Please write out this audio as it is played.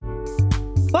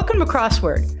Welcome to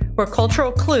Crossword, where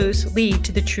cultural clues lead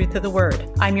to the truth of the word.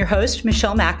 I'm your host,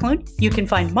 Michelle McAloon. You can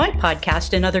find my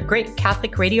podcast and other great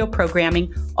Catholic radio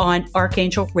programming on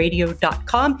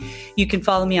archangelradio.com. You can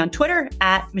follow me on Twitter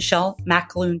at Michelle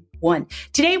McAloon1.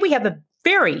 Today we have a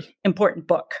very important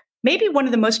book, maybe one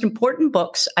of the most important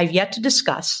books I've yet to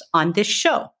discuss on this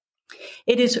show.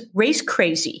 It is Race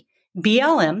Crazy,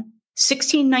 BLM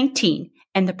 1619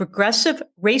 and the Progressive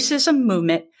Racism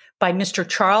Movement by Mr.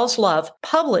 Charles Love,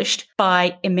 published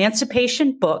by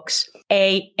Emancipation Books,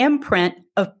 a imprint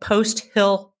of Post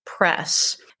Hill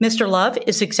Press. Mr. Love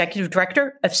is Executive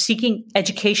Director of Seeking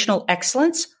Educational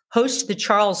Excellence, host of the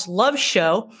Charles Love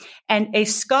Show, and a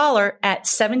scholar at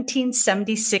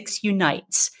 1776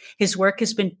 Unites. His work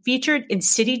has been featured in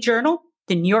City Journal,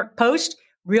 the New York Post,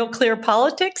 Real Clear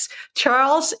Politics.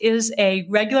 Charles is a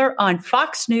regular on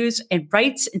Fox News and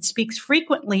writes and speaks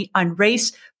frequently on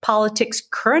race, politics,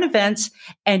 current events,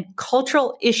 and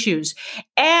cultural issues.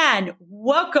 And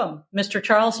welcome, Mr.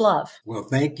 Charles Love. Well,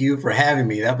 thank you for having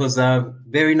me. That was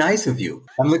very nice of you.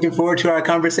 I'm looking forward to our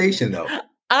conversation, though.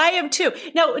 I am too.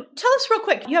 Now, tell us real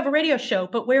quick, you have a radio show,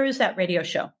 but where is that radio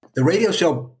show? The radio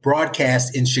show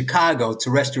broadcasts in Chicago,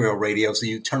 terrestrial radio. So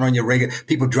you turn on your radio,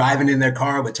 people driving in their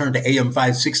car would turn to AM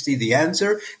 560, The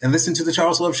Answer, and listen to the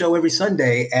Charles Love Show every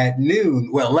Sunday at noon,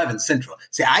 11 Central.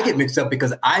 See, I get mixed up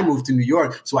because I moved to New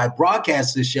York. So I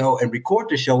broadcast the show and record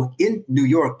the show in New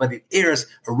York, but it airs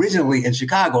originally in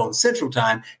Chicago on Central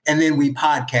Time. And then we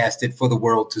podcast it for the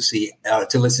world to see,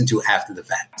 to listen to after the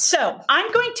fact. So I'm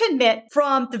going to admit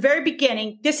from the very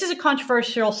beginning, this is a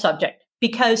controversial subject,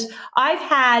 because I've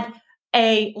had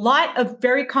a lot of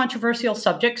very controversial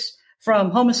subjects,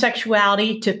 from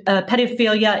homosexuality to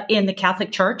pedophilia in the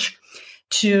Catholic Church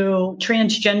to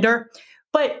transgender.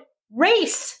 But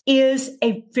race is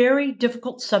a very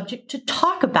difficult subject to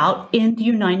talk about in the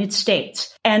United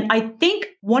States. And I think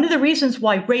one of the reasons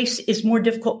why race is more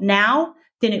difficult now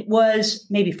than it was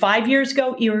maybe 5 years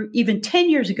ago, or even 10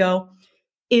 years ago,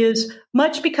 is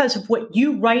much because of what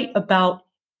you write about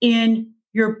in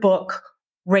your book,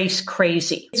 Race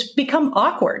Crazy. It's become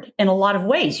awkward in a lot of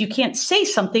ways. You can't say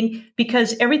something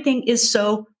because everything is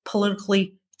so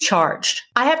politically charged.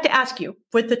 I have to ask you,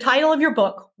 with the title of your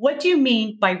book, what do you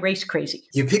mean by race crazy?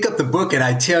 You pick up the book and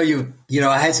I tell you,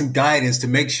 I had some guidance to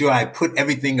make sure I put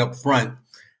everything up front.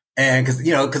 And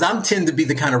because I tend to be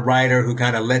the kind of writer who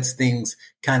kind of lets things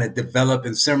kind of develop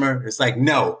and simmer. It's like,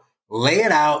 no, lay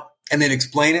it out and then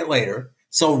explain it later.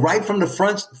 So right from the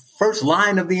first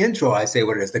line of the intro, I say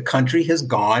what it is. The country has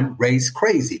gone race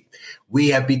crazy. We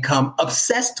have become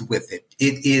obsessed with it.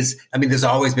 It is, there's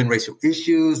always been racial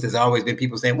issues. There's always been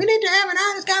people saying, we need to have an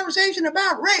honest conversation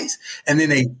about race. And then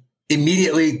they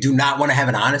immediately do not want to have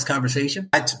an honest conversation.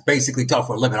 I basically talk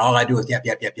for a living. All I do is yep.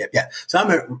 So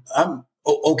I'm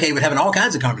okay with having all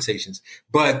kinds of conversations,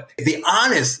 but the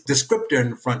honest descriptor in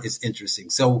the front is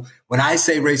interesting. So when I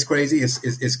say race crazy,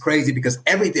 it's crazy because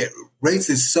everything,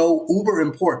 race is so uber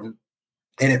important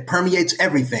and it permeates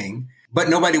everything, but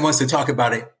nobody wants to talk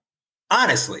about it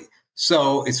honestly.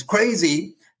 So it's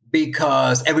crazy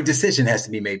because every decision has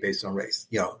to be made based on race,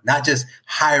 not just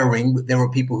hiring. There were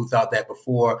people who thought that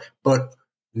before, but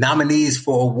nominees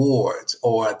for awards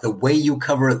or the way you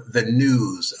cover the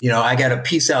news. I got a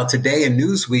piece out today in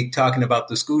Newsweek talking about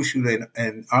the school shooting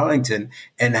in Arlington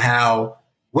and how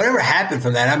whatever happened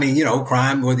from that.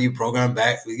 Crime, whether you program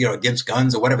back, against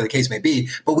guns or whatever the case may be,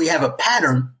 but we have a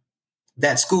pattern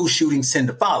that school shootings tend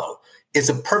to follow. It's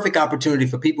a perfect opportunity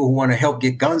for people who want to help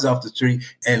get guns off the street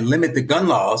and limit the gun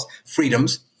laws,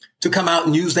 freedoms, to come out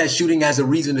and use that shooting as a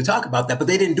reason to talk about that. But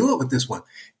they didn't do it with this one.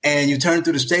 And you turn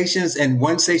through the stations and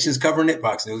one station's covering it,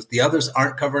 Fox News. The others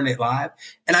aren't covering it live.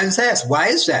 And I just asked, why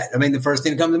is that? The first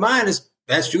thing that comes to mind is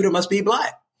that shooter must be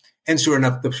black. And sure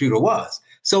enough, the shooter was.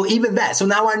 So even that. So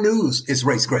now our news is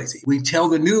race crazy. We tell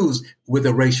the news with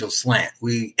a racial slant.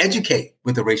 We educate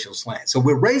with a racial slant. So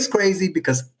we're race crazy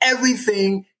because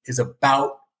everything is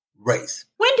about race.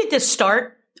 When did this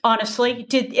start? Honestly,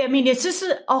 is this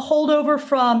a holdover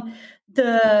from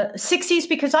the 60s?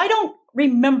 Because I don't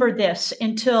remember this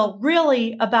until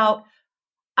really about,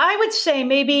 I would say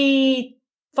maybe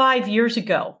 5 years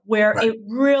ago, where It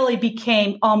really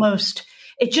became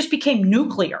it just became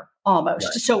nuclear almost.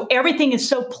 Right. So everything is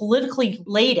so politically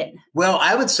laden. Well,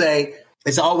 I would say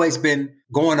it's always been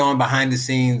going on behind the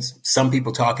scenes. Some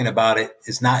people talking about it.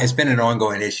 It's been an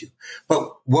ongoing issue. But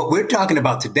what we're talking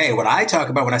about today, what I talk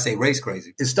about when I say race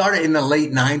crazy, it started in the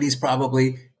late 90s,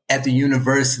 probably at the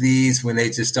universities when they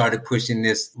just started pushing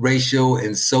this racial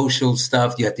and social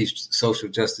stuff. You had these social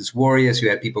justice warriors. You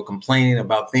had people complaining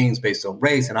about things based on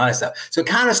race and all that stuff. So it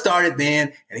kind of started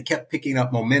then and it kept picking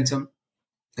up momentum.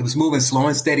 It was moving slow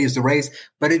and steady as the race,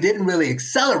 but it didn't really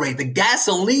accelerate. The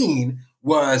gasoline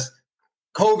was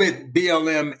COVID,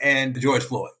 BLM, and George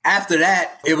Floyd. After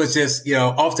that, it was just,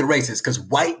 off the races because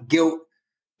white guilt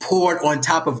poured on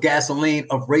top of gasoline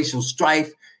of racial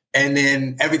strife. And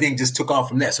then everything just took off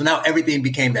from there. So now everything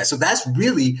became that. So that's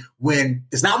really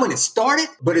it's not when it started,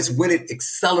 but it's when it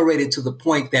accelerated to the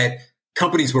point that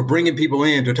companies were bringing people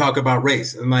in to talk about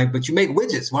race. I'm like, but you make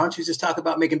widgets. Why don't you just talk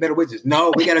about making better widgets?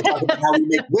 No, we got to talk about how we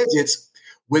make widgets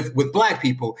with Black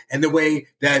people and the way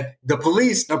that the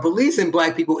police are policing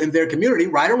Black people in their community,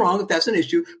 right or wrong, if that's an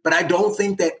issue. But I don't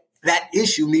think that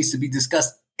issue needs to be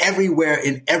discussed everywhere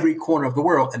in every corner of the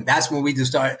world. And that's when we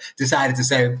decided to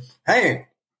say, hey,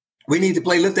 we need to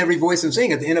play Lift Every Voice and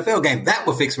Sing at the NFL game. That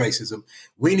will fix racism.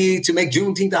 We need to make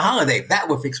Juneteenth a holiday. That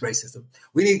will fix racism.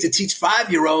 We need to teach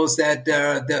 5-year-olds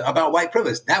about white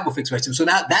privilege. That will fix racism. So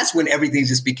now that's when everything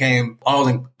just became all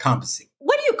encompassing.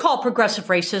 What do you call progressive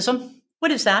racism?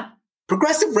 What is that?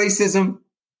 Progressive racism,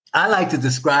 I like to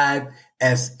describe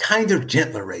as kind of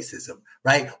gentler racism,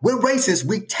 right? We're racist.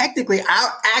 We technically,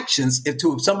 our actions, if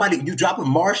somebody, you drop a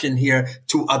Martian here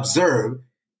to observe,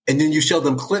 and then you show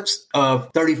them clips of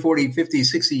 30, 40, 50,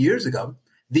 60 years ago,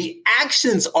 the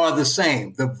actions are the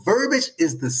same. The verbiage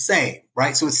is the same,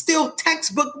 right? So it's still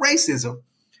textbook racism.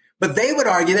 But they would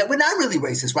argue that we're not really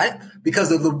racist, right?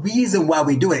 Because of the reason why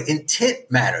we do it. Intent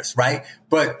matters, right?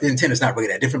 But the intent is not really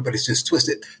that different, but it's just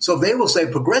twisted. So they will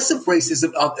say progressive racists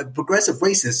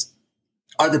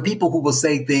are the people who will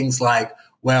say things like,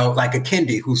 well, like a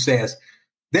Kendi who says,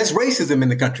 there's racism in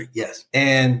the country, yes.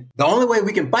 And the only way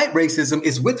we can fight racism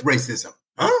is with racism.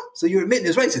 Huh? So you're admitting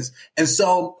it's racist. And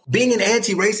so being an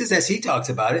anti-racist, as he talks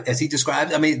about it, as he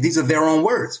describes, these are their own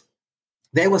words.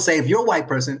 They will say, if you're a white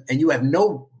person and you have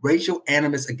no racial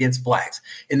animus against Blacks,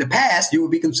 in the past, you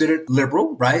would be considered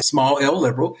liberal, right? Small L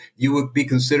liberal. You would be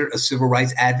considered a civil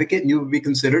rights advocate and you would be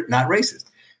considered not racist.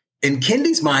 In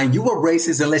Kendi's mind, you are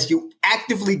racist unless you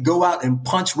actively go out and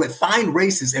find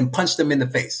racists and punch them in the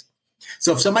face.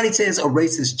 So if somebody says a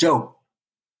racist joke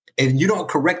and you don't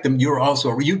correct them,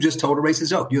 you just told a racist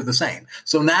joke. You're the same.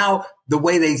 So now the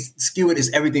way they skew it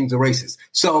is everything's a racist.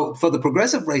 So for the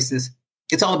progressive racists,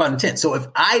 it's all about intent. So if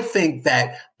I think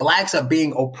that Blacks are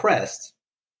being oppressed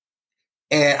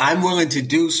and I'm willing to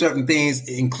do certain things,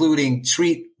 including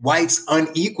treat whites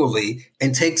unequally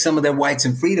and take some of their rights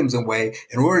and freedoms away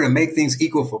in order to make things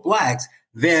equal for Blacks,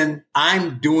 then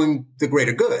I'm doing the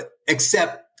greater good.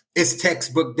 Except it's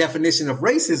textbook definition of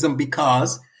racism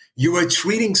because you are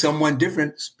treating someone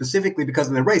different specifically because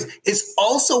of their race. It's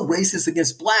also racist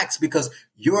against Blacks because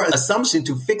your assumption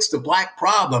to fix the Black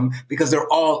problem because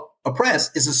they're all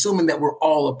oppressed is assuming that we're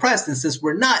all oppressed. And since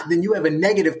we're not, then you have a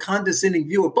negative, condescending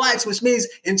view of Blacks, which means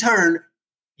in turn,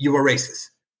 you are racist.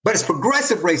 But it's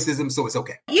progressive racism, so it's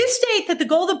okay. You state that the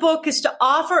goal of the book is to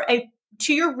offer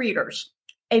to your readers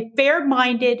a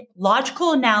fair-minded,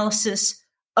 logical analysis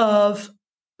of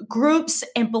groups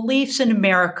and beliefs in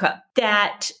America,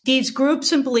 that these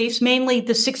groups and beliefs, mainly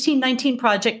the 1619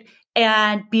 Project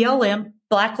and BLM,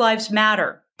 Black Lives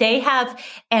Matter, they have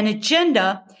an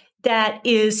agenda that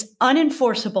is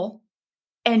unenforceable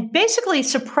and basically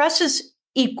suppresses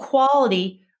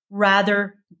equality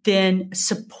rather than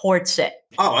supports it.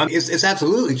 Oh, it's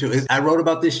absolutely true. I wrote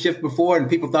about this shift before and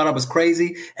people thought I was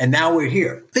crazy, and now we're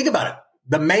here. Think about it.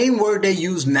 The main word they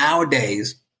use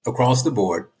nowadays across the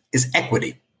board is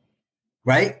equity.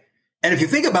 Right? And if you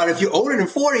think about it, if you're older than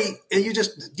 40 and you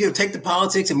just take the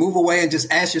politics and move away and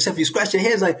just ask yourself, you scratch your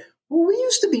head like, well, we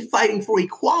used to be fighting for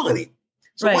equality.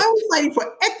 So Why are we fighting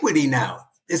for equity now?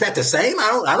 Is that the same?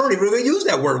 I don't even really use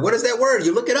that word. What is that word?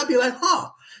 You look it up, you're like,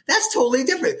 that's totally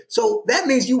different. So that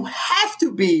means you have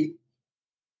to be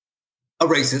a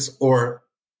racist or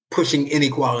pushing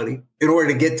inequality in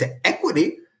order to get to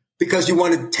equity. Because you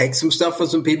want to take some stuff from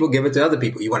some people, give it to other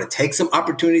people. You want to take some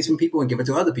opportunities from people and give it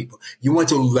to other people. You want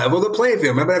to level the playing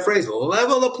field. Remember that phrase,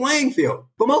 level the playing field.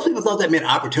 But most people thought that meant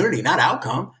opportunity, not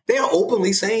outcome. They are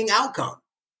openly saying outcome,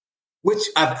 which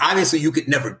obviously you could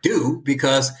never do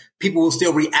because people will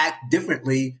still react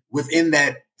differently within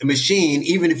that machine.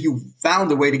 Even if you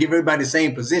found a way to give everybody the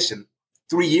same position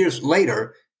 3 years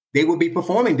later, they will be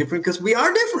performing different because we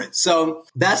are different. So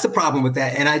that's the problem with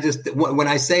that. And when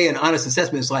I say an honest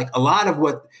assessment, it's like a lot of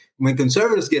when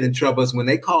conservatives get in trouble is when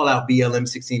they call out BLM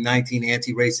 1619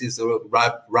 anti-racist or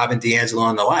Robin DiAngelo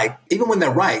and the like. Even when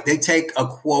they're right, they take a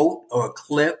quote or a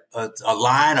clip, a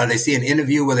line, or they see an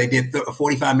interview where they did a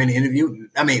 45-minute interview.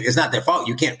 It's not their fault.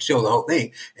 You can't show the whole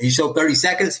thing. And you show 30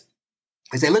 seconds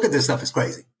and say, look at this stuff. It's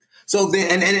crazy. So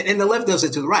then, and the left does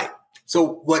it to the right. So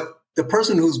what the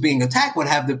person who's being attacked would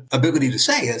have the ability to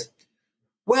say is,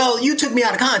 well, you took me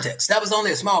out of context. That was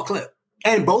only a small clip.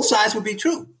 And both sides would be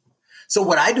true. So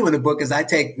what I do in the book is I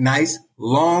take nice,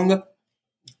 long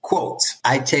quotes.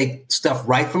 I take stuff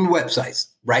right from websites,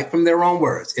 right from their own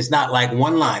words. It's not like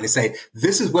one line to say,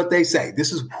 this is what they say.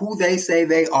 This is who they say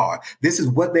they are. This is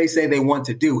what they say they want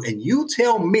to do. And you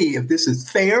tell me if this is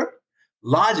fair,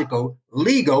 logical,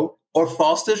 legal, or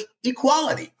fosters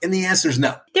equality. And the answer is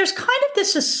no. There's kind of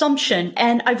this assumption,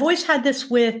 and I've always had this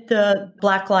with the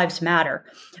Black Lives Matter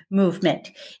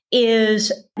movement,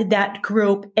 is that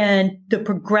group and the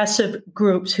progressive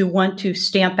groups who want to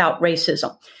stamp out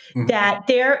racism, that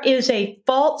there is a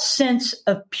false sense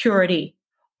of purity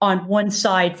on one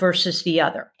side versus the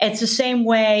other. It's the same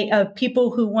way of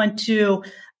people who want to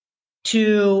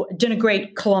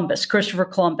denigrate Columbus, Christopher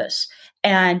Columbus,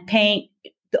 and paint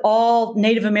all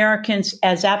Native Americans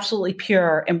as absolutely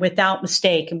pure and without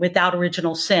mistake and without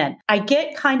original sin. I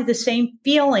get kind of the same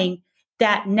feeling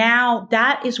that now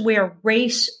that is where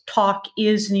race talk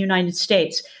is in the United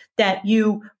States, that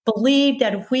you believe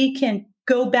that if we can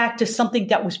go back to something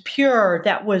that was pure,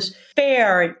 that was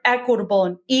fair and equitable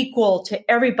and equal to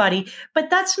everybody, but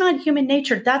that's not human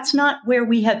nature. That's not where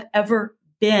we have ever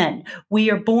been.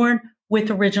 We are born with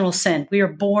original sin. We are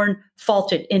born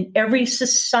faulted. And every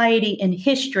society in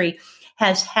history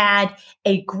has had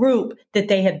a group that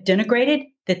they have denigrated,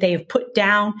 that they have put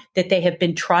down, that they have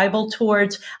been tribal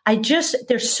towards.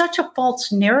 There's such a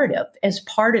false narrative as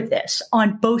part of this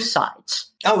on both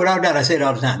sides. Oh, without doubt. I say it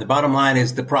all the time. The bottom line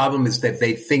is the problem is that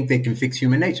they think they can fix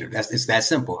human nature. It's that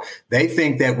simple. They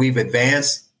think that we've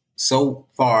advanced so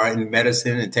far in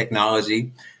medicine and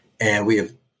technology, and we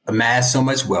have amassed so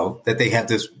much wealth that they have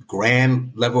this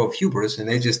grand level of hubris, and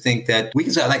they just think that we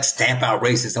can sort of like stamp out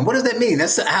racism. What does that mean?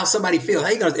 That's how somebody feels.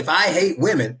 If I hate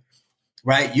women,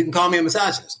 right, you can call me a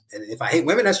misogynist. And if I hate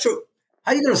women, that's true.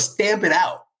 How are you going to stamp it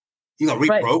out? You going to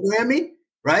reprogram me,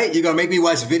 right? You're going to make me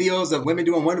watch videos of women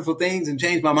doing wonderful things and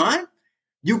change my mind?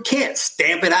 You can't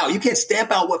stamp it out. You can't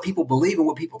stamp out what people believe and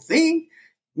what people think.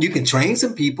 You can train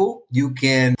some people. You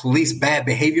can police bad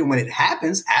behavior when it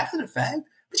happens after the fact.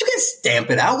 But you can't stamp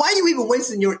it out. Why are you even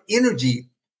wasting your energy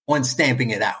on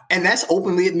stamping it out? And that's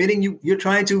openly admitting you're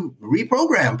trying to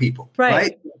reprogram people,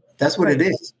 right? That's what it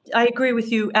is. I agree with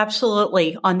you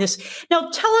absolutely on this. Now,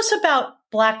 tell us about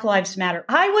Black Lives Matter.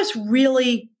 I was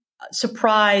really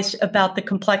surprised about the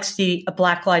complexity of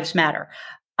Black Lives Matter.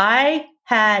 I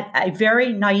had a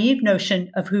very naive notion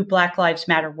of who Black Lives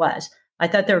Matter was. I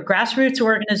thought there were grassroots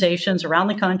organizations around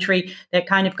the country that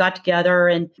kind of got together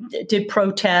and did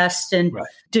protests and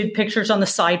did pictures on the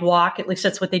sidewalk. At least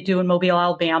that's what they do in Mobile,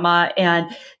 Alabama. And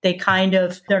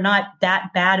they're not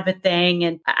that bad of a thing.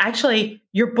 And actually,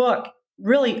 your book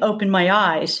really opened my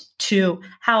eyes to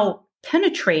how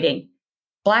penetrating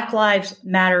Black Lives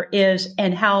Matter is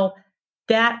and how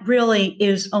that really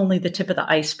is only the tip of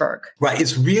the iceberg. Right.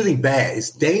 It's really bad. It's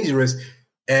dangerous.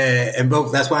 And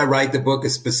both, that's why I write the book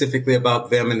is specifically about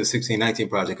them and the 1619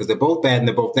 Project, because they're both bad and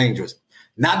they're both dangerous.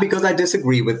 Not because I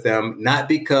disagree with them, not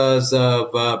because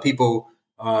of people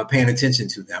paying attention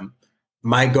to them.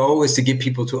 My goal is to get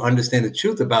people to understand the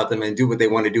truth about them and do what they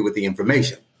want to do with the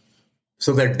information.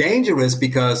 So they're dangerous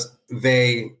because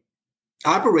they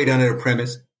operate under the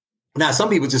premise. Now, some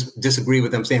people just disagree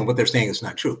with them saying what they're saying is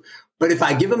not true. But if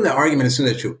I give them the argument as soon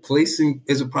as it's true, policing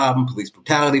is a problem, police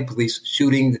brutality, police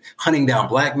shooting, hunting down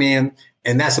black men,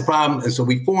 and that's a problem. And so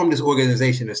we formed this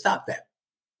organization to stop that.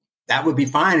 That would be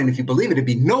fine. And if you believe it, it'd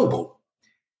be noble.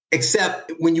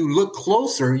 Except when you look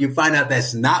closer, you find out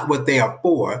that's not what they are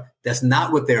for. That's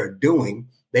not what they're doing.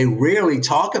 They rarely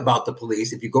talk about the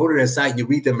police. If you go to their site and you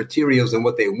read their materials and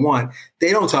what they want,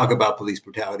 they don't talk about police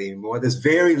brutality anymore. There's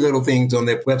very little things on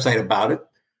their website about it.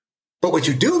 But what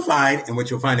you do find, and what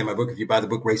you'll find in my book, if you buy the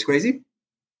book Race Crazy,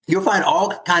 you'll find all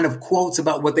kind of quotes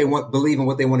about what they believe and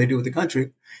what they want to do with the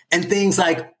country. And things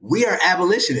like, we are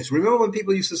abolitionists. Remember when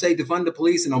people used to say defund the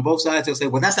police, and on both sides they'll say,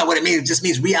 well, that's not what it means. It just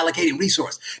means reallocating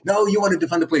resource. No, you want to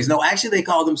defund the police. No, actually they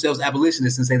call themselves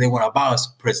abolitionists and say they want to abolish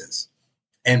prisons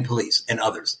and police and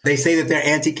others. They say that they're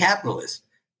anti-capitalist.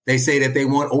 They say that they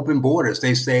want open borders.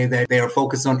 They say that they are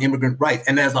focused on immigrant rights.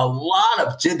 And there's a lot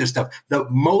of gender stuff. The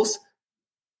most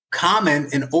common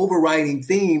and overriding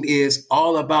theme is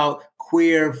all about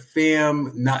queer,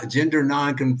 femme, gender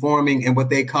non-conforming, and what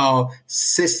they call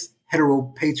cis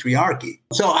heteropatriarchy.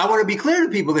 So I want to be clear to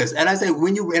people this. And I say,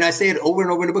 and I say it over and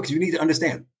over in the book, because you need to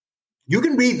understand. You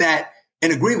can read that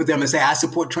and agree with them and say, I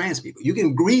support trans people. You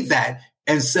can read that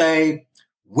and say,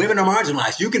 women are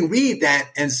marginalized. You can read that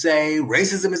and say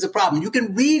racism is a problem. You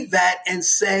can read that and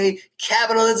say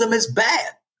capitalism is bad.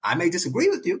 I may disagree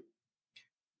with you,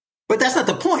 but that's not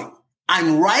the point.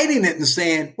 I'm writing it and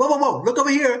saying, whoa, whoa, whoa, look over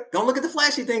here. Don't look at the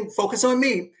flashy thing. Focus on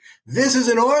me. This is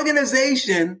an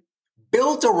organization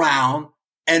built around,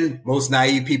 and most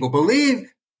naive people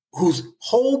believe, whose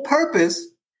whole purpose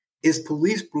is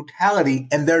police brutality,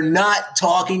 and they're not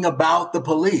talking about the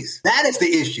police. That is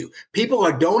the issue. People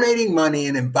are donating money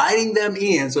and inviting them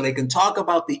in so they can talk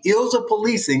about the ills of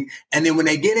policing, and then when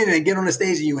they get in and get on the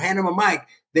stage and you hand them a mic,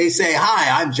 they say,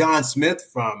 hi, I'm John Smith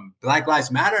from Black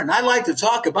Lives Matter, and I'd like to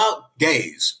talk about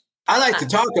gays. I'd like to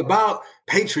talk about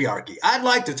patriarchy. I'd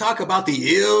like to talk about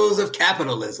the ills of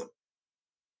capitalism.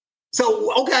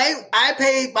 So, okay, I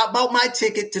paid about my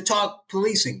ticket to talk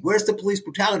policing. Where's the police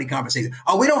brutality conversation?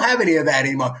 Oh, we don't have any of that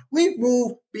anymore. We've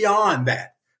moved beyond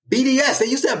that. BDS, they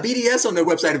used to have BDS on their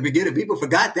website at the beginning. People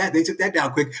forgot that. They took that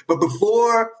down quick. But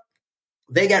before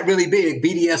they got really big,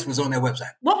 BDS was on their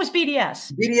website. What was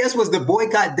BDS? BDS was the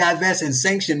boycott, divest, and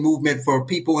sanction movement for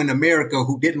people in America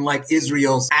who didn't like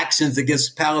Israel's actions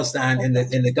against Palestine in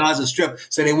the Gaza Strip.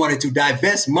 So they wanted to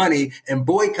divest money and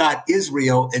boycott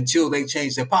Israel until they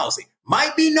changed their policy.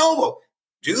 Might be noble.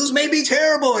 Jews may be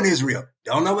terrible in Israel.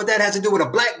 Don't know what that has to do with a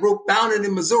black group founded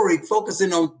in Missouri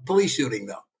focusing on police shooting,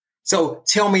 though. So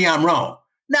tell me I'm wrong.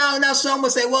 Now some will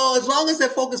say, well, as long as they're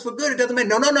focused for good, it doesn't matter.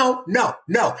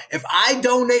 No. If I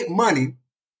donate money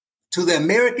to the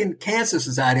American Cancer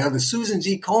Society or the Susan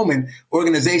G. Komen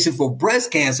Organization for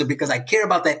Breast Cancer because I care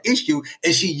about that issue,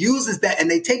 and she uses that, and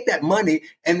they take that money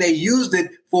and they used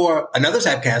it for another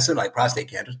type of cancer like prostate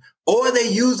cancer, or they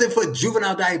use it for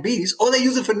juvenile diabetes, or they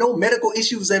use it for no medical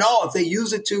issues at all. If they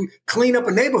use it to clean up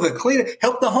a neighborhood,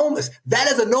 help the homeless, that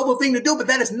is a noble thing to do, but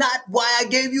that is not why I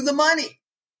gave you the money.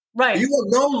 Right. You are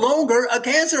no longer a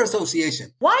cancer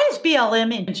association. Why is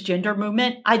BLM in transgender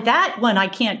movement? That one I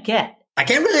can't get. I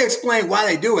can't really explain why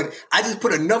they do it. I just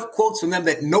put enough quotes from them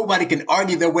that nobody can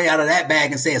argue their way out of that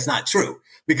bag and say it's not true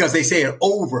because they say it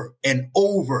over and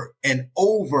over and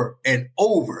over and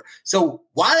over. So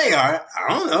why they are,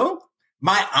 I don't know.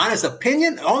 My honest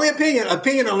opinion,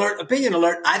 opinion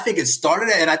alert. I think it started,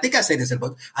 and I think I say this in the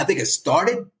book, I think it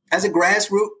started as a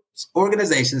grassroots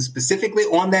organization specifically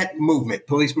on that movement,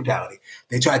 police brutality.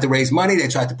 They tried to raise money. They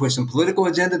tried to push some political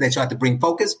agenda. They tried to bring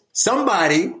focus.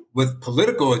 Somebody with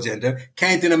political agenda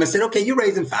came to them and said, okay, you're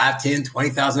raising $5,000, $10,000,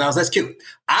 $20,000. That's cute.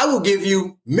 I will give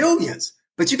you millions,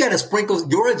 but you got to sprinkle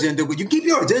your agenda. Well, you keep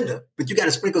your agenda, but you got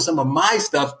to sprinkle some of my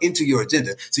stuff into your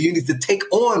agenda. So you need to take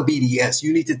on BDS.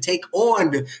 You need to take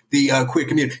on the queer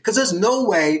community, because there's no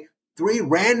way three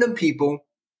random people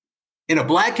in a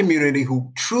black community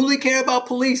who truly care about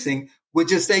policing would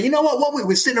just say, you know what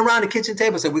we're sitting around the kitchen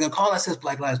table and say, we're going to call ourselves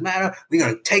Black Lives Matter. We're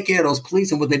going to take care of those police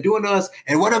and what they're doing to us.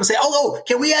 And one of them say,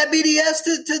 can we add BDS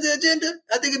to the agenda?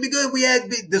 I think it'd be good if we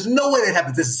add There's no way that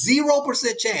happens. There's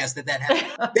 0% chance that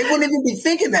happens. They wouldn't even be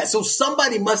thinking that. So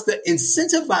somebody must have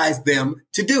incentivized them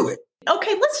to do it.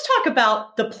 Okay, let's talk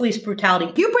about the police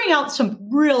brutality. You bring out some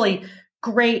really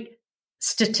great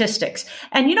statistics.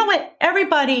 And you know what?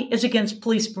 Everybody is against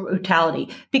police brutality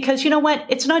because you know what?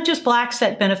 It's not just blacks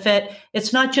that benefit.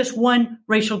 It's not just one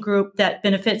racial group that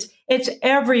benefits. It's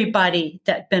everybody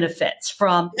that benefits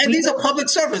from. And these are public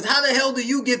servants. How the hell do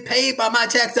you get paid by my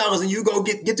tax dollars and you go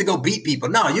get to go beat people?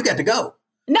 No, you got to go.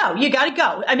 No, you got to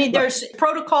go. I mean, there's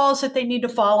protocols that they need to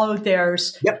follow.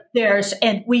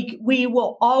 And we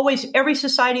will always, every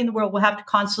society in the world will have to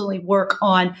constantly work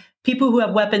on people who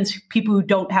have weapons, people who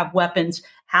don't have weapons,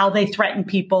 how they threaten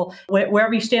people,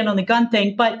 wherever you stand on the gun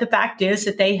thing. But the fact is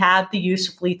that they have the use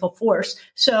of lethal force.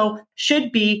 So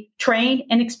should be trained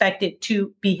and expected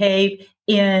to behave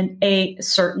in a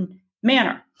certain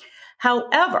manner.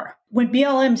 However, when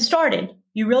BLM started,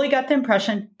 you really got the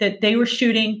impression that they were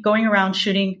going around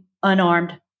shooting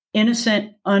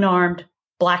innocent, unarmed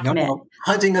black men.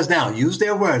 Hunting us down. Use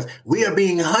their words. We are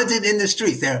being hunted in the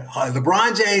streets.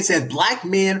 LeBron James says black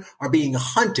men are being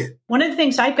hunted. One of the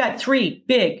things, I've got 3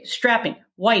 big, strapping,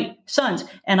 white sons,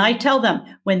 and I tell them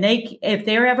if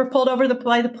they're ever pulled over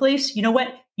by the police, you know what?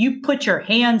 You put your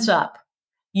hands up.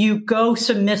 You go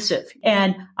submissive.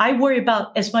 And I worry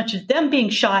about as much of them being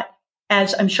shot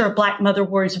as I'm sure a black mother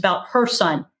worries about her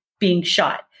son being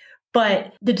shot.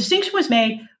 But the distinction was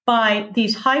made by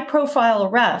these high-profile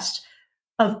arrests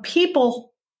of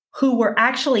people who were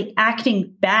actually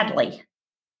acting badly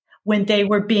when they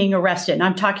were being arrested. And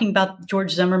I'm talking about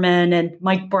George Zimmerman and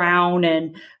Mike Brown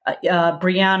and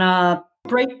Breonna.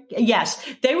 Yes,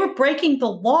 they were breaking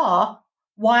the law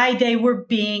while they were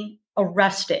being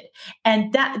arrested.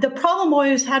 And that the problem I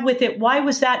always had with it, why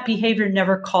was that behavior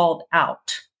never called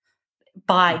out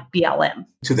by BLM?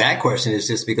 To that question, it's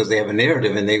just because they have a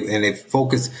narrative and they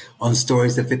focus on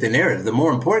stories that fit the narrative. The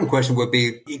more important question would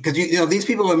be, because you know these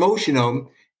people are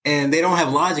emotional, and they don't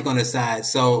have logic on their side.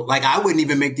 So like, I wouldn't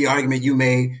even make the argument you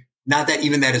made. Not that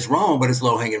even that is wrong, but it's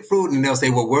low hanging fruit. And they'll say,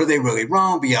 well, were they really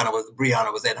wrong?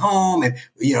 Brianna was at home, and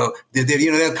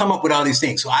they'll come up with all these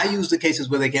things. So I use the cases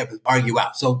where they can't argue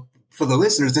out. So for the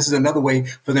listeners, this is another way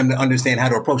for them to understand how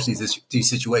to approach these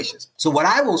situations. So what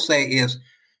I will say is,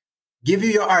 give you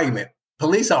your argument.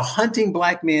 Police are hunting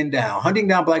black men down, hunting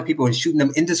down black people and shooting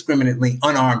them indiscriminately,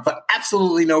 unarmed, for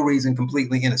absolutely no reason,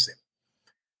 completely innocent.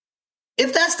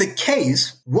 If that's the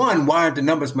case, one, why aren't the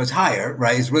numbers much higher,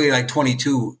 right? It's really like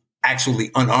 22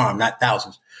 actually unarmed, not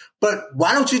thousands. But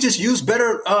why don't you just use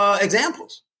better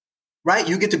examples, right?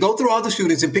 You get to go through all the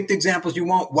shootings and pick the examples you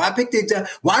want. Why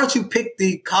don't you pick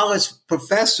the college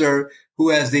professor who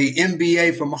has the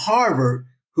MBA from Harvard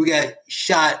who got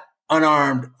shot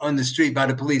unarmed on the street by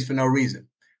the police for no reason?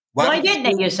 Why didn't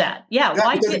they use that? Yeah,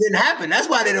 because it didn't happen. That's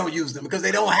why they don't use them, because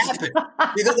they don't happen.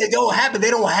 Because they don't happen. They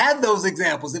don't have those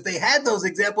examples. If they had those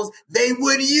examples, they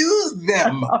would use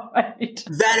them. Right.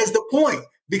 That is the point,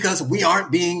 because we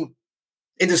aren't being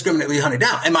indiscriminately hunted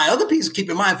down. And my other piece, keep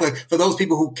in mind, for those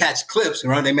people who catch clips,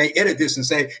 right, they may edit this and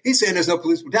say, he's saying there's no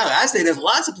police brutality. I say there's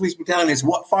lots of police brutality. It's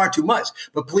far too much.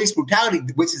 But police brutality,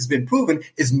 which has been proven,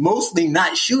 is mostly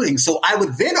not shooting. So I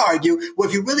would then argue, well,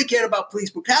 if you really cared about police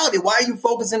brutality, why are you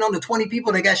focusing on the 20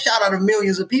 people that got shot out of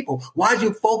millions of people? Why are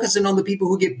you focusing on the people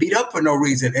who get beat up for no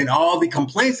reason and all the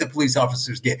complaints that police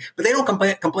officers get? But they don't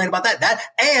complain about that.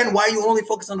 And why you only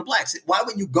focus on the blacks? Why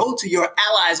wouldn't you go to your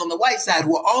allies on the white side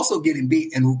who are also getting beat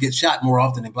and who get shot more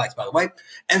often than blacks, by the way,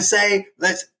 and say,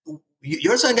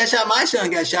 your son got shot, my son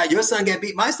got shot, your son got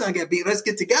beat, my son got beat. Let's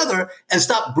get together and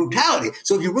stop brutality.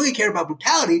 So if you really care about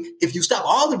brutality, if you stop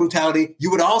all the brutality,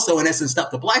 you would also, in essence,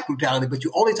 stop the black brutality, but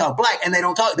you only talk black, and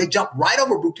they jump right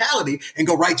over brutality and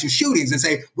go right to shootings and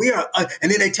say,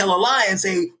 and then they tell a lie and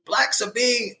say, blacks are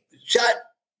being shot,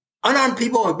 unarmed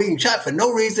people are being shot for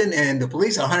no reason, and the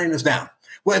police are hunting us down.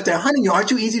 Well, if they're hunting you, aren't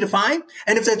you easy to find?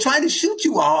 And if they're trying to shoot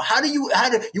you all,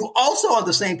 you also are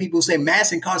the same people who say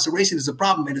mass incarceration is a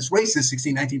problem and it's racist,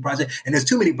 1619 Project, and there's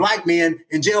too many black men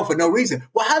in jail for no reason.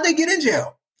 Well, how'd they get in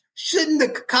jail? Shouldn't the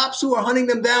cops who are hunting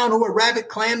them down, who are rabid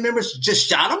Klan members, just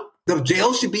shot them? The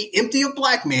jail should be empty of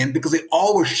black men because they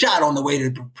all were shot on the way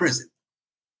to prison.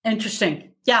 Interesting.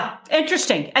 Yeah,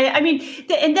 interesting. I mean,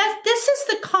 and this is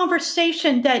the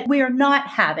conversation that we are not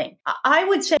having. I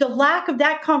would say the lack of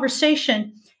that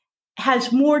conversation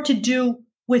has more to do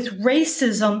with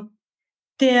racism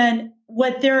than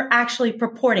what they're actually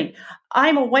purporting.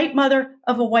 I'm a white mother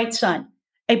of a white son,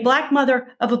 a black mother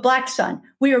of a black son.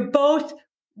 We are both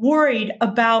worried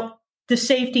about the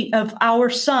safety of our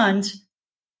sons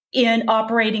in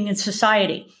operating in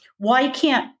society. Why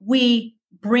can't we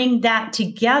bring that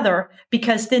together?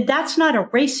 Because then that's not a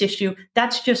race issue.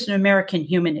 That's just an American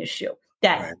human issue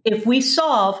that right. If we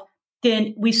solve,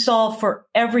 then we solve for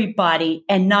everybody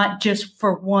and not just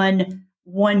for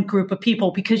one group of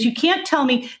people, because you can't tell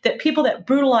me that people that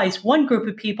brutalize one group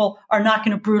of people are not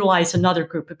going to brutalize another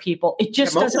group of people. It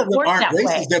just doesn't work that racist,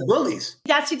 way. They're bullies.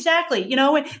 That's exactly,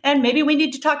 and maybe we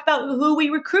need to talk about who we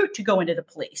recruit to go into the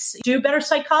police, do better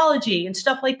psychology and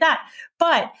stuff like that.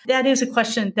 But that is a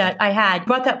question that I had. You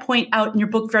brought that point out in your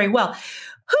book very well.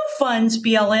 Who funds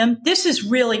BLM? This is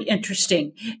really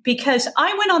interesting because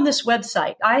I went on this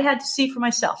website. I had to see for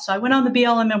myself. So I went on the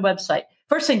BLM website.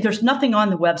 First thing, there's nothing on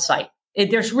the website. I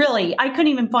couldn't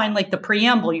even find like the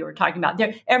preamble you were talking about.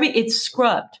 It's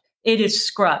scrubbed. It is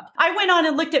scrubbed. I went on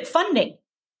and looked at funding.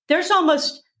 There's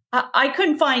I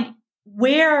couldn't find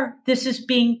where this is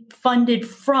being funded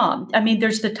from. I mean,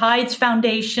 there's the Tides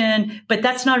Foundation, but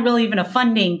that's not really even a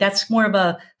funding. That's more of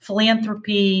a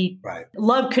philanthropy, right.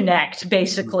 Love Connect,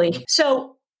 basically. Mm-hmm.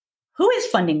 So who is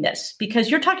funding this? Because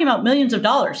you're talking about millions of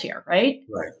dollars here, right?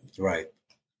 Right.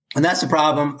 And that's the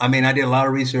problem. I mean, I did a lot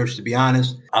of research, to be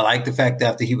honest. I like the fact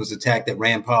that after he was attacked that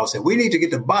Rand Paul said, we need to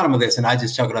get to the bottom of this. And I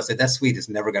just chuckled. I said, that's sweet. It's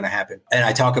never going to happen. And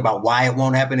I talk about why it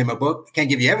won't happen in my book. I can't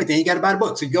give you everything. You got to buy the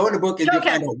book. So you go in the book and you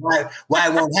find out why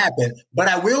it won't happen. But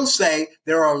I will say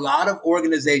there are a lot of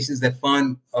organizations that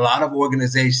fund other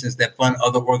organizations that fund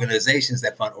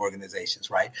organizations,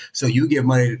 right? So you give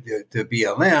money to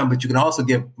BLM, but you can also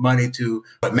give money to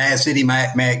Mad City,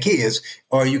 Mad Kids,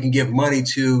 or you can give money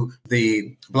to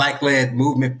the Black-led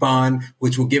Movement Fund,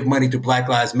 which will give money to Black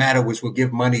Lives Matter, which will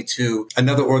give money to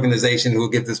another organization who will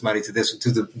give this money to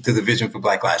the Vision for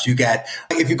Black Lives.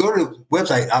 If you go to the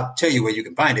website, I'll tell you where you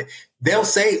can find it. They'll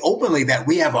say openly that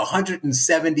we have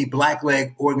 170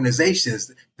 Black-led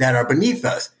organizations that are beneath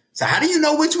us. So how do you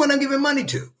know which one I'm giving money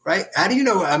to, right? How do you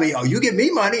know? I mean, you give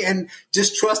me money and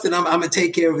just trust that I'm going to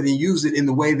take care of it and use it in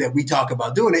the way that we talk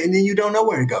about doing it. And then you don't know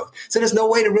where it goes. So there's no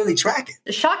way to really track it.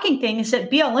 The shocking thing is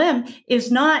that BLM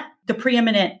is not the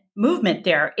preeminent movement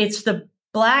there. It's the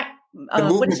the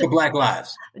movement for Black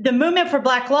Lives. The movement for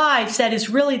Black Lives that is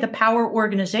really the power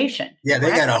organization. Yeah, they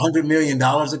got $100 million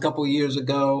a couple of years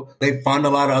ago. They fund a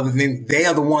lot of other things. They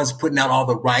are the ones putting out all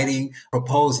the writing,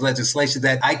 proposed legislation.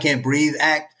 That I Can't Breathe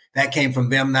Act, that came from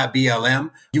them, not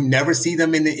BLM. You never see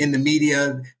them in the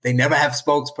media. They never have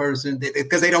spokesperson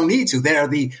because they don't need to. They are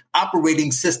the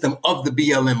operating system of the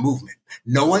BLM movement.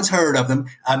 No one's heard of them.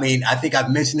 I mean, I think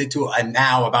I've mentioned it to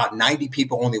now about 90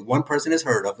 people. Only one person has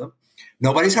heard of them.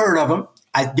 Nobody's heard of them.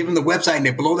 I give them the website and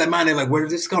they blow their mind. They're like, where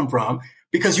did this come from?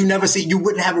 Because you never see, you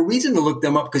wouldn't have a reason to look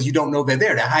them up because you don't know they're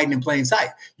there. They're hiding in plain sight.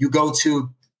 You go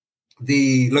to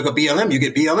look at BLM, you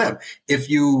get BLM. If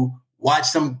you watch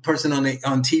some person on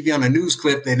TV on a news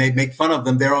clip and they make fun of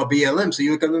them, they're all BLM. So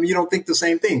you look at them, you don't think the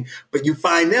same thing, but you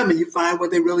find them and you find what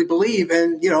they really believe.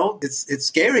 And, it's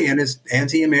scary and it's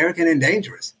anti-American and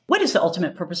dangerous. What is the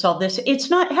ultimate purpose of this? It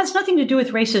has nothing to do with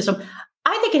racism.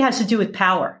 I think it has to do with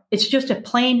power. It's just a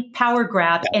plain power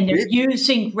grab, and they're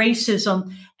using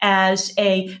racism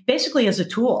basically as a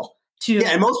tool to. Yeah,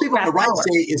 and most people on the right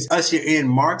say it's usher in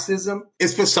Marxism.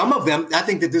 It's for some of them. I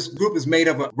think that this group is made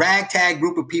of a ragtag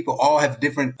group of people, all have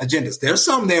different agendas. There's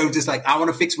some there who just like, I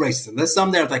want to fix racism. There's some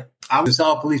there like, I want to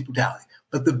solve police brutality.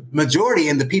 But the majority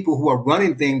and the people who are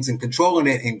running things and controlling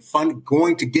it and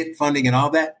going to get funding and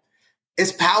all that,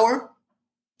 it's power.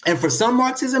 And for some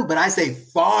Marxism, but I say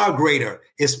far greater,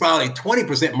 it's probably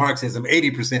 20% Marxism,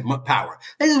 80% power.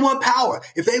 They just want power.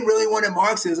 If they really wanted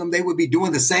Marxism, they would be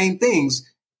doing the same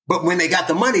things. But when they got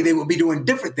the money, they would be doing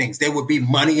different things. There would be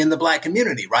money in the Black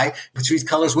community, right? Patrisse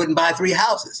Cullors wouldn't buy 3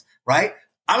 houses, right?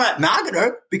 I'm not knocking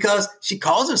her because she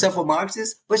calls herself a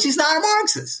Marxist, but she's not a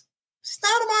Marxist. She's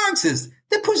not a Marxist.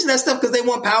 They're pushing that stuff because they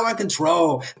want power and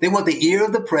control. They want the ear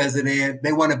of the president.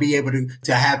 They want to be able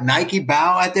to have Nike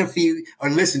bow at their feet or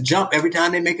jump every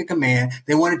time they make a command.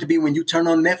 They want it to be when you turn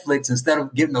on Netflix, instead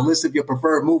of getting a list of your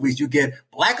preferred movies, you get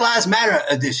Black Lives Matter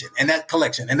edition and that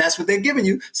collection. And that's what they're giving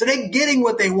you. So they're getting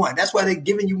what they want. That's why they're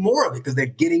giving you more of it, because they're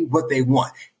getting what they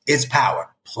want. It's power,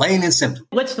 plain and simple.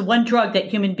 What's the one drug that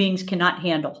human beings cannot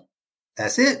handle?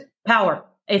 That's it. Power.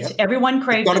 Everyone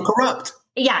craves it. It's going to corrupt.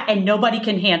 Yeah, and nobody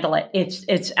can handle it.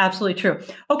 It's absolutely true.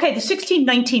 Okay, the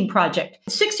 1619 Project.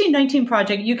 The 1619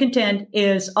 Project, you contend,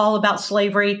 is all about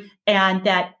slavery, and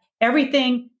that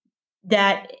everything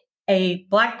that a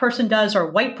Black person does or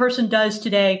a white person does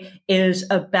today is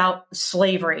about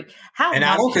slavery. And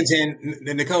I will contend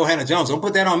that Nikole Hannah-Jones. Don't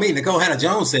put that on me. Nikole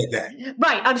Hannah-Jones said that.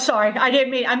 Right. I'm sorry. I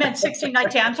meant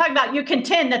 1619. I'm talking about, you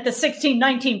contend that the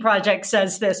 1619 Project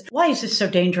says this. Why is this so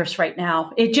dangerous right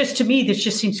now? To me, this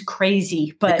just seems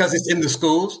crazy. But because it's in the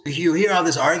schools. You hear all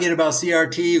this argument about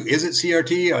CRT. Is it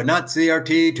CRT or not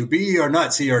CRT? To be or not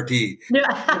CRT?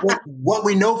 What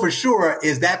we know for sure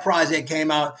is that project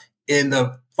came out in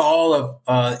the fall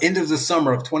of end of the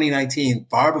summer of 2019,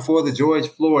 far before the George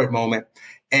Floyd moment.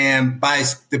 And by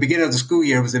the beginning of the school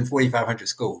year, it was in 4,500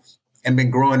 schools and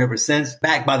been growing ever since,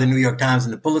 backed by the New York Times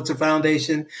and the Pulitzer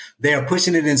Foundation. They are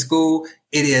pushing it in school.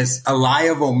 It is a lie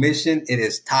of omission. It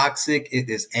is toxic. It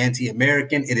is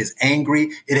anti-American. It is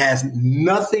angry. It has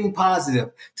nothing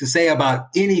positive to say about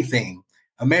anything,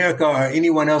 America or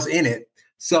anyone else in it.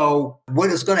 So what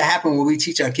is going to happen when we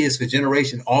teach our kids for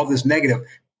generation all this negative,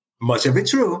 much of it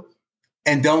true,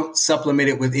 and don't supplement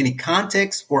it with any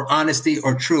context or honesty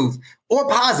or truth or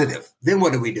positive, then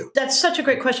what do we do? That's such a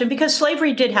great question, because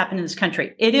slavery did happen in this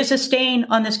country. It is a stain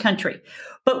on this country,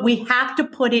 but we have to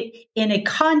put it in a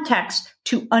context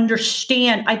to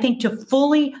understand, I think, to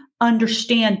fully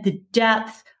understand the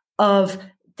depth of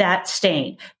that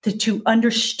stain, to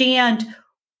understand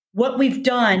what we've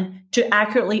done, to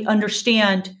accurately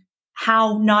understand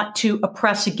how not to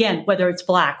oppress again, whether it's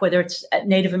Black, whether it's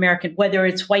Native American, whether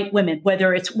it's white women,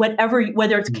 whether it's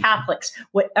Catholics,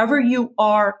 whatever you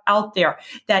are out there,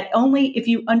 that only if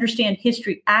you understand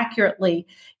history accurately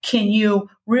can you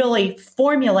really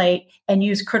formulate and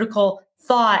use critical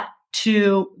thought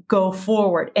to go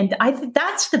forward. And I think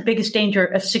that's the biggest danger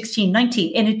of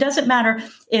 1619. And it doesn't matter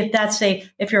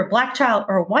if you're a Black child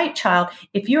or a white child,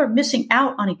 if you're missing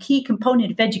out on a key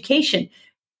component of education,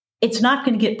 it's not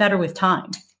going to get better with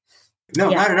time. No,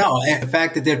 not at all. And the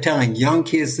fact that they're telling young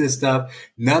kids this stuff,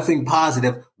 nothing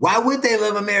positive. Why would they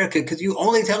love America? Because you're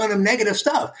only telling them negative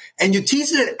stuff. And you're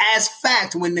teaching it as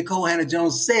fact when Nikole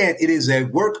Hannah-Jones said it is a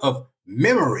work of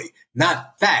memory,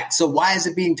 not fact. So why is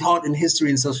it being taught in history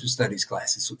and social studies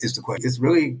classes is the question. It's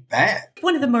really bad.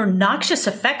 One of the more noxious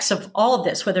effects of all of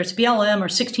this, whether it's BLM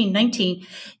or 1619,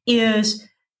 is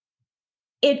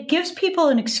it gives people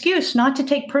an excuse not to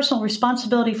take personal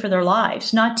responsibility for their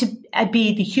lives, not to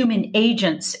be the human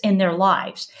agents in their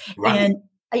lives. Right. And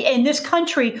in this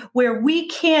country where we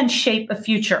can shape a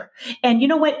future. And you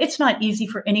know what? It's not easy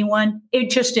for anyone. It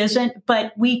just isn't,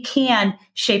 but we can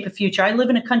shape a future. I live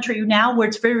in a country now where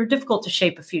it's very difficult to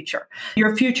shape a future.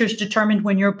 Your future is determined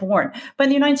when you're born. But in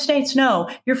the United States, no,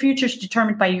 your future is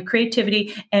determined by your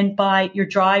creativity and by your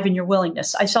drive and your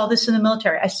willingness. I saw this in the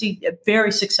military. I see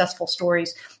very successful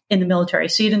stories in the military. I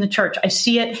see it in the church. I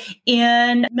see it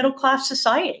in middle-class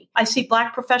society. I see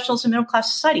Black professionals in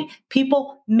middle-class society.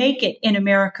 People make it in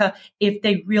America if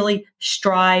they really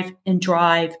strive and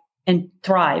drive and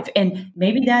thrive. And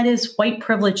maybe that is white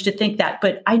privilege to think that,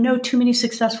 but I know too many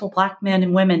successful Black men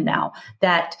and women now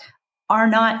that are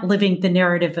not living the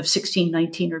narrative of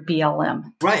 1619 or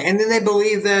BLM. Right. And then they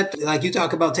believe that, like you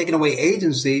talk about taking away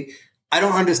agency, I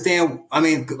don't understand. I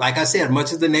mean, like I said,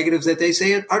 much of the negatives that they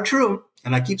say are true.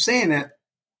 And I keep saying that.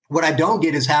 What I don't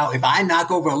get is how, if I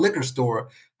knock over a liquor store,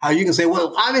 how you can say,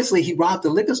 well, obviously he robbed the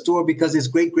liquor store because his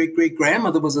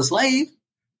great-great-great-grandmother was a slave.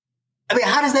 I mean,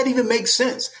 how does that even make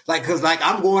sense? Because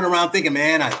I'm going around thinking,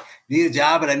 man, I need a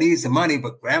job and I need some money,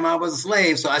 but grandma was a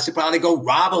slave, so I should probably go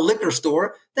rob a liquor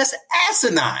store. That's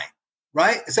asinine,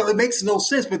 right? So it makes no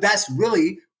sense, but that's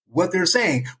really what they're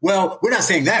saying. Well, we're not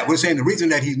saying that. We're saying the reason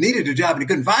that he needed a job and he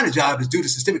couldn't find a job is due to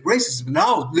systemic racism.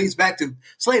 No, it leads back to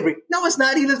slavery. No, it's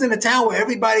not. He lives in a town where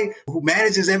everybody who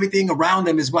manages everything around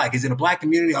him is Black. He's in a Black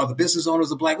community. All the business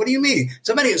owners are Black. What do you mean?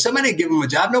 Somebody give him a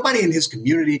job. Nobody in his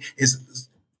community is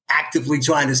actively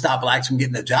trying to stop Blacks from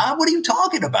getting a job. What are you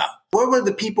talking about? Where were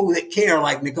the people that care,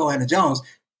 like Nikole Hannah-Jones,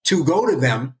 to go to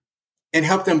them and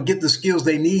help them get the skills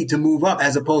they need to move up,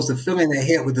 as opposed to filling their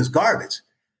head with this garbage?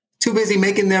 Too busy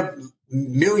making their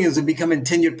millions and becoming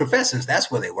tenured professors.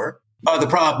 That's where they were.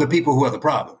 The people who are the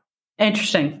problem.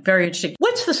 Interesting. Very interesting.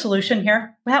 What's the solution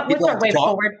here? What's our way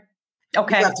forward?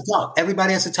 Okay. You have to talk.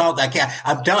 Everybody has to talk. I can't.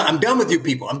 I'm done. I'm done with you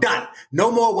people. I'm done. No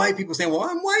more white people saying, well,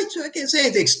 I'm white, so I can't say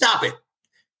anything. Stop it.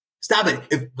 Stop it.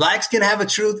 If Blacks can have a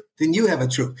truth, then you have a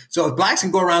truth. So if Blacks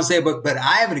can go around and say, but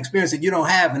I have an experience that you don't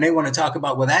have, and they want to talk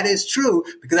about, well, that is true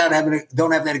because I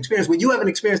don't have that experience. Well, you have an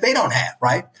experience they don't have,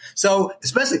 right? So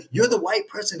especially you're the white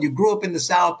person, you grew up in the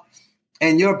South,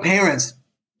 and your parents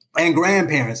and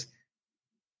grandparents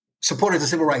supported the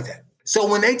Civil Rights Act. So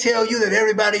when they tell you that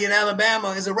everybody in Alabama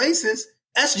is a racist,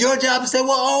 that's your job to say,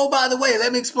 well, oh, by the way,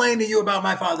 let me explain to you about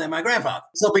my father and my grandfather.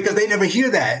 So because they never hear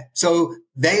that. So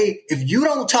if you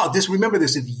don't talk, just remember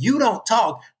this, if you don't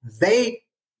talk, they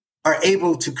are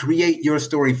able to create your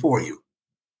story for you.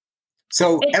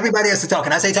 So everybody has to talk.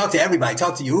 And I say talk to everybody.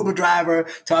 Talk to your Uber driver,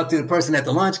 talk to the person at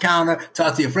the lunch counter,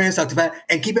 talk to your friends, talk to family.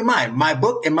 And keep in mind, my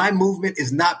book and my movement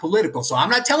is not political. So I'm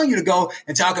not telling you to go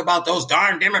and talk about those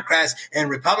darn Democrats and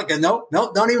Republicans. No,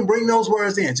 don't even bring those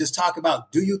words in. Just talk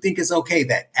about, do you think it's okay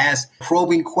that? Ask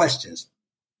probing questions.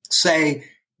 Say,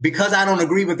 because I don't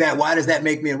agree with that, why does that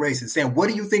make me a racist? Saying, what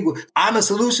do you think? I'm a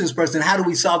solutions person. How do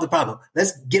we solve the problem?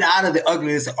 Let's get out of the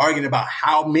ugliness of arguing about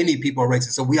how many people are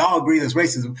racist. So we all agree there's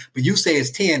racism, but you say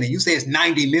it's 10 and you say it's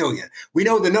 90 million. We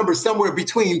know the number's somewhere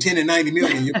between 10 and 90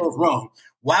 million. You're both wrong.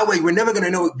 Why? We're never going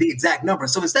to know the exact number.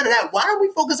 So instead of that, why don't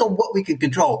we focus on what we can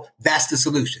control? That's the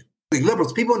solution.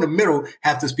 Liberals, people in the middle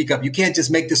have to speak up. You can't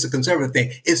just make this a conservative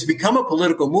thing. It's become a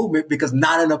political movement because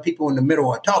not enough people in the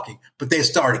middle are talking, but they're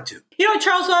starting to. You know what,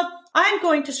 Charles Love? I'm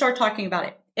going to start talking about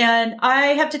it. And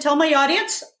I have to tell my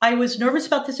audience, I was nervous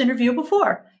about this interview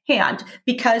beforehand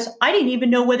because I didn't even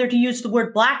know whether to use the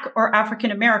word Black or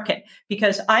African American,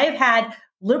 because I have had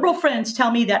liberal friends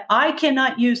tell me that I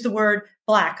cannot use the word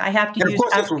Black. I have to use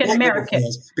African American.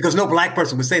 Because no Black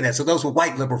person would say that. So those were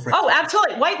white liberal friends. Oh,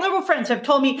 absolutely. White liberal friends have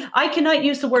told me I cannot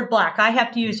use the word Black. I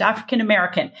have to use African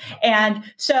American. And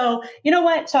so, you know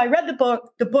what? So I read the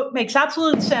book. The book makes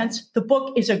absolute sense. The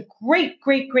book is a great,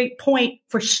 great, great point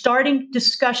for starting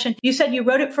discussion. You said you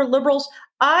wrote it for liberals.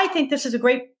 I think this is a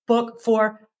great book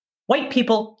for white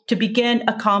people to begin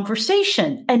a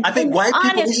conversation. And I think white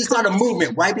people, this is not a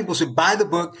movement. White people should buy the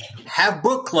book, have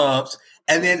book clubs,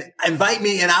 and then invite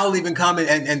me, and I'll even come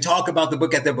and talk about the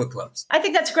book at their book clubs. I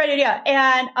think that's a great idea.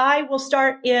 And I will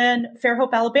start in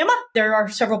Fairhope, Alabama. There are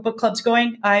several book clubs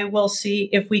going. I will see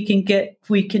if we can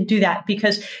do that,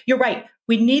 because you're right.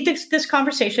 We need this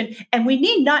conversation, and we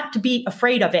need not to be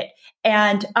afraid of it.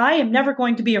 And I am never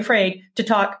going to be afraid to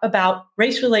talk about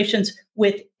race relations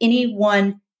with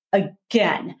anyone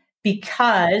again,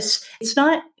 because it's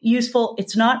not useful.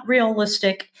 It's not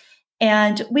realistic.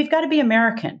 And we've got to be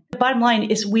American. The bottom line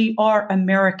is we are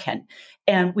American.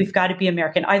 And we've got to be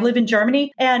American. I live in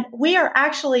Germany, and we are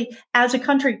actually, as a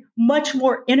country, much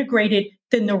more integrated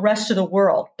than the rest of the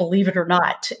world, believe it or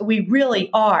not. We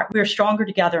really are. We're stronger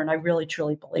together, and I really,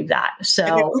 truly believe that.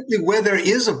 So, where there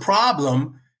is a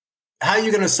problem, how are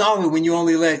you going to solve it when you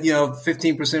only let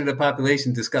 15% of the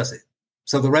population discuss it?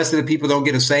 So the rest of the people don't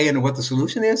get a say in what the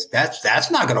solution is?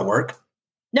 That's not going to work.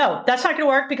 No, that's not going to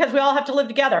work because we all have to live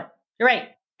together. You're right.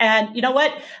 And you know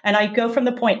what? And I go from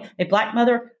the point, a Black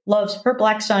mother loves her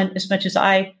Black son as much as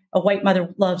a white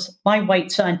mother loves my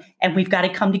white son. And we've got to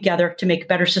come together to make a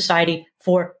better society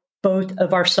for both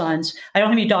of our sons. I don't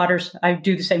have any daughters. I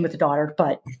do the same with the daughter,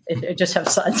 but I just have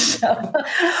sons. So.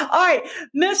 All right,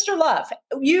 Mr. Love,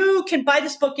 you can buy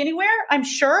this book anywhere. I'm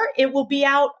sure it will be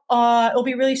out. It'll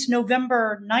be released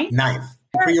November 9th.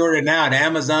 Pre-order now at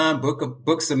Amazon,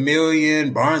 Books A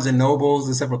Million, Barnes and Nobles,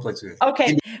 and several places.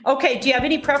 Okay. Do you have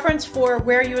any preference for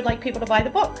where you would like people to buy the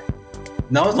book?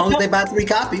 No, as long as they buy 3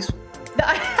 copies.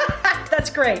 That's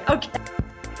great. Okay.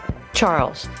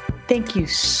 Charles, thank you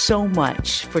so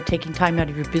much for taking time out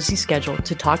of your busy schedule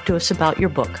to talk to us about your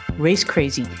book, Race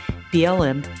Crazy,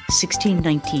 BLM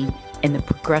 1619 and the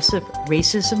Progressive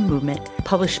Racism Movement,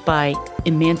 published by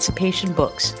Emancipation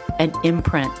Books, an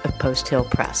imprint of Post Hill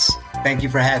Press. Thank you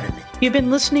for having me. You've been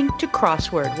listening to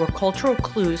Crossword, where cultural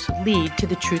clues lead to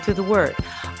the truth of the word.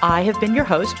 I have been your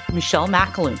host, Michelle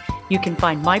McAloon. You can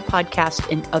find my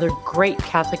podcast and other great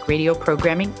Catholic radio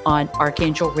programming on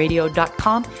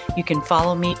archangelradio.com. You can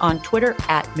follow me on Twitter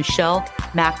at Michelle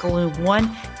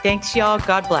McAloon1. Thanks, y'all.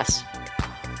 God bless.